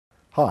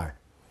Hi,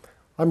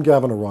 I'm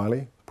Gavin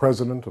O'Reilly,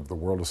 President of the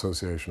World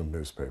Association of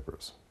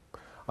Newspapers.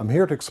 I'm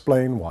here to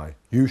explain why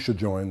you should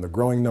join the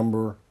growing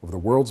number of the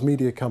world's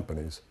media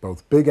companies,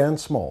 both big and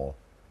small,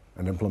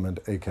 and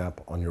implement ACAP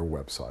on your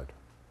website.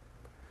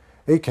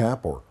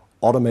 ACAP, or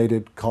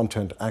Automated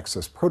Content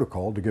Access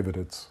Protocol, to give it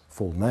its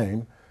full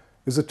name,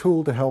 is a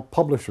tool to help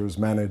publishers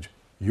manage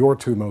your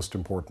two most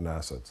important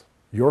assets,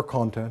 your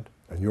content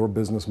and your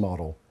business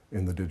model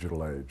in the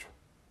digital age.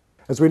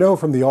 As we know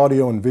from the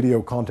audio and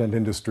video content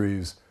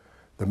industries,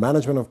 the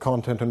management of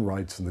content and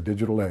rights in the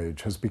digital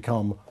age has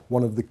become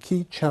one of the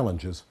key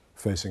challenges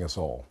facing us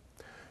all.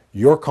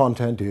 Your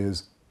content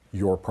is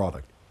your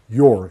product,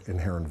 your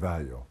inherent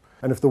value.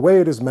 And if the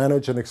way it is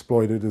managed and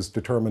exploited is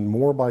determined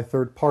more by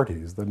third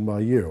parties than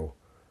by you,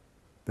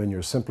 then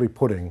you're simply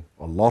putting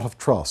a lot of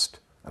trust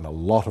and a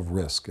lot of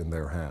risk in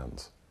their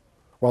hands.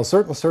 While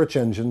certain search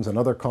engines and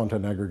other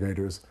content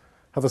aggregators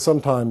have a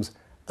sometimes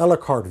a la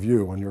carte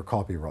view on your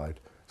copyright,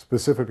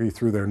 specifically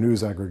through their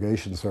news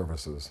aggregation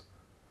services,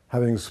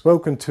 having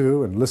spoken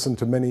to and listened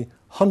to many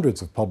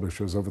hundreds of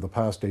publishers over the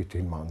past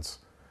 18 months,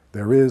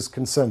 there is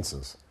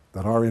consensus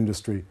that our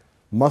industry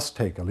must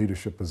take a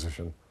leadership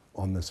position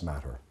on this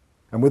matter.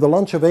 And with the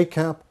launch of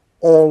ACAP,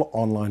 all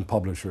online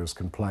publishers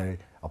can play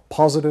a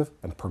positive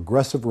and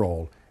progressive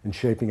role in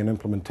shaping an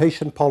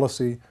implementation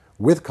policy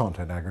with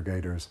content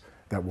aggregators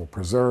that will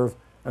preserve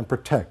and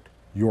protect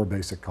your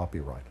basic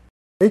copyright.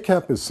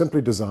 ACAP is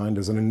simply designed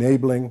as an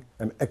enabling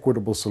and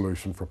equitable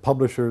solution for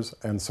publishers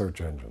and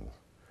search engines.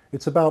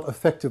 It's about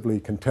effectively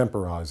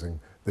contemporizing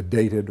the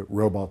dated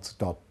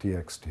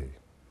robots.txt.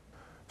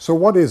 So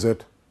what is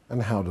it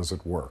and how does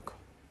it work?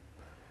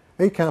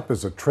 ACAP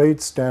is a trade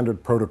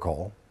standard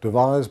protocol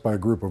devised by a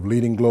group of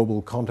leading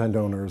global content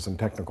owners and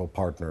technical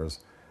partners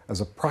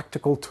as a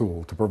practical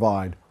tool to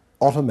provide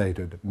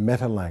automated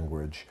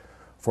meta-language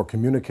for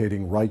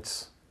communicating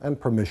rights and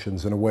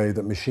permissions in a way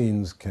that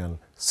machines can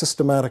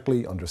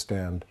systematically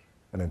understand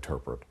and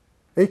interpret.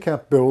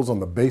 ACAP builds on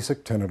the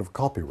basic tenet of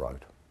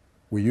copyright.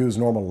 We use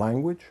normal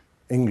language,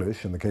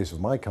 English in the case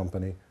of my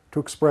company, to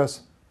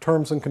express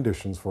terms and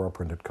conditions for our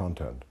printed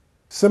content.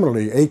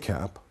 Similarly,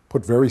 ACAP,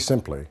 put very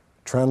simply,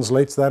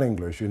 translates that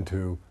English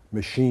into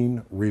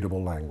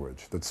machine-readable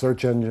language that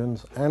search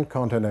engines and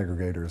content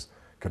aggregators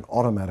can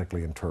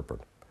automatically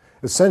interpret,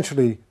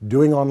 essentially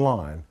doing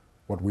online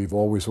what we've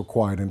always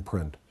required in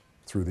print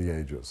through the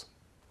ages.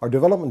 Our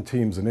development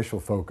team's initial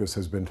focus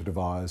has been to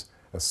devise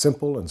a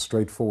simple and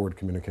straightforward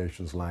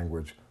communications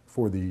language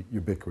for the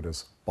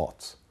ubiquitous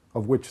bots,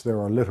 of which there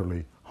are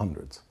literally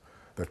hundreds,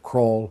 that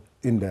crawl,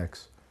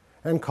 index,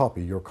 and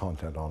copy your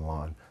content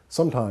online,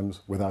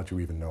 sometimes without you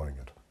even knowing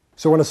it.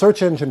 So when a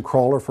search engine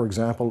crawler, for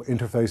example,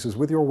 interfaces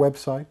with your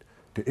website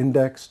to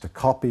index, to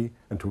copy,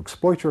 and to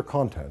exploit your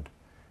content,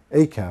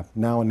 ACAP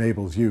now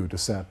enables you to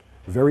set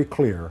very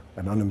clear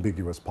and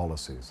unambiguous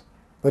policies.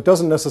 That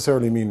doesn't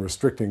necessarily mean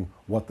restricting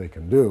what they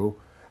can do.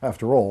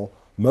 After all,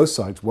 most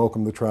sites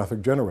welcome the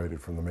traffic generated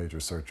from the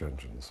major search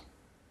engines.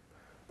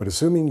 But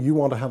assuming you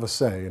want to have a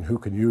say in who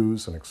can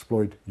use and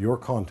exploit your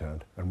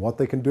content and what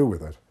they can do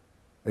with it,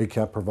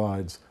 ACAP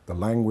provides the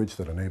language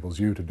that enables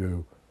you to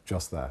do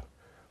just that,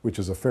 which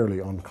is a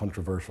fairly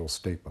uncontroversial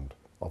statement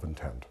of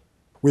intent.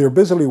 We are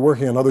busily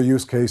working on other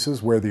use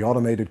cases where the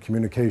automated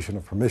communication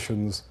of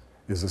permissions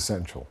is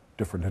essential,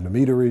 different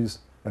intermediaries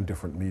and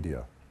different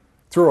media.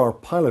 Through our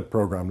pilot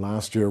program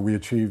last year, we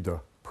achieved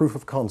a proof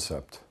of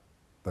concept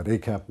that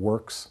ACAP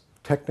works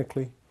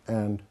technically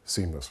and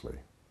seamlessly.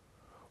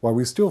 While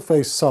we still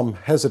face some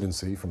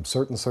hesitancy from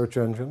certain search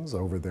engines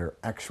over their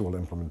actual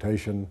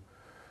implementation,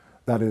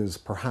 that is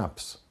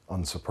perhaps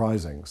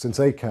unsurprising, since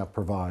ACAP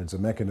provides a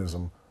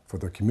mechanism for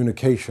the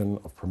communication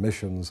of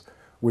permissions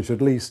which at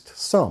least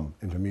some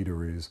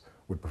intermediaries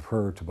would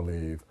prefer to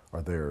believe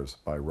are theirs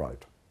by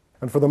right.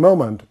 And for the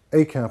moment,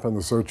 ACAP and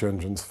the search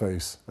engines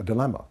face a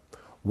dilemma.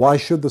 Why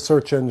should the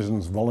search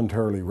engines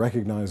voluntarily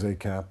recognize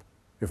ACAP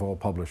if all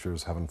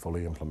publishers haven't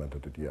fully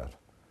implemented it yet?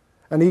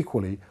 And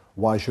equally,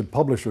 why should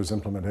publishers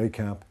implement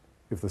ACAP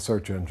if the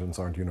search engines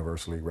aren't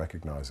universally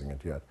recognizing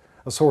it yet?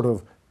 A sort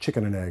of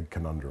chicken and egg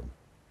conundrum.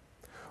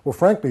 Well,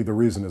 frankly, the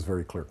reason is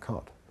very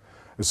clear-cut.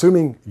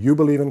 Assuming you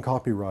believe in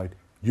copyright,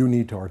 you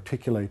need to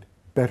articulate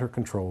better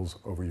controls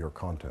over your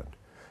content.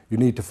 You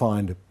need to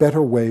find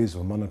better ways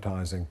of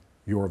monetizing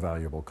your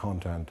valuable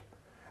content,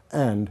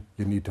 and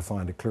you need to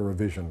find a clearer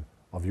vision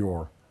of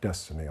your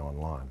destiny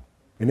online.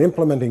 In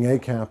implementing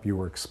ACAP, you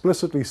are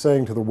explicitly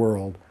saying to the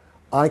world,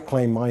 I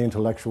claim my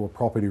intellectual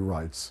property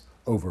rights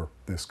over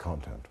this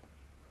content.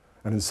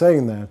 And in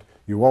saying that,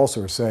 you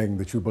also are saying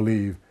that you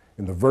believe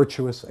in the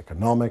virtuous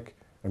economic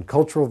and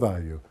cultural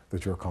value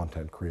that your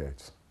content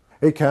creates.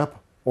 ACAP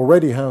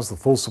already has the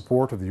full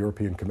support of the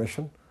European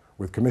Commission,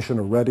 with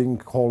Commissioner Reding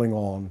calling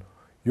on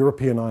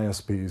European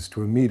ISPs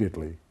to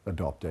immediately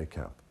adopt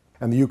ACAP.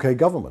 And the UK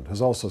government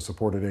has also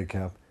supported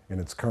ACAP in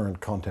its current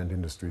content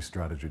industry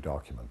strategy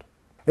document.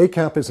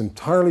 ACAP is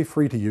entirely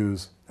free to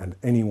use and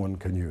anyone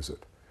can use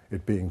it,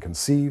 it being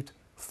conceived,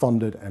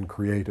 funded, and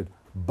created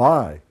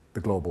by the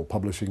global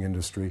publishing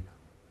industry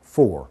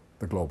for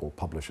the global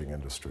publishing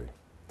industry.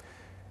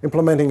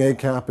 Implementing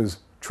ACAP is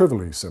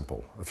trivially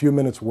simple. A few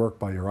minutes work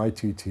by your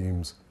IT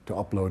teams to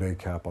upload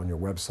ACAP on your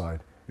website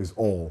is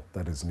all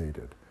that is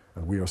needed,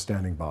 and we are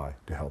standing by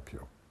to help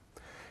you.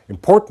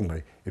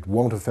 Importantly, it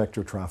won't affect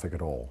your traffic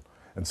at all,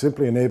 and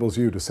simply enables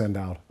you to send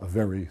out a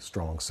very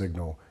strong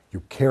signal.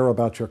 You care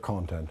about your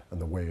content and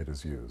the way it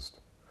is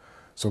used.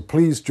 So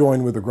please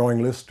join with the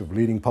growing list of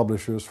leading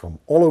publishers from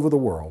all over the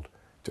world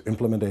to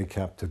implement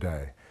ACAP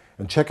today,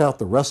 and check out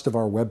the rest of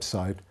our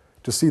website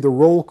to see the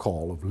roll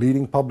call of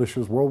leading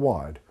publishers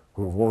worldwide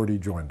who have already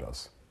joined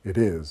us. It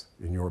is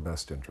in your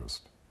best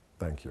interest.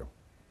 Thank you.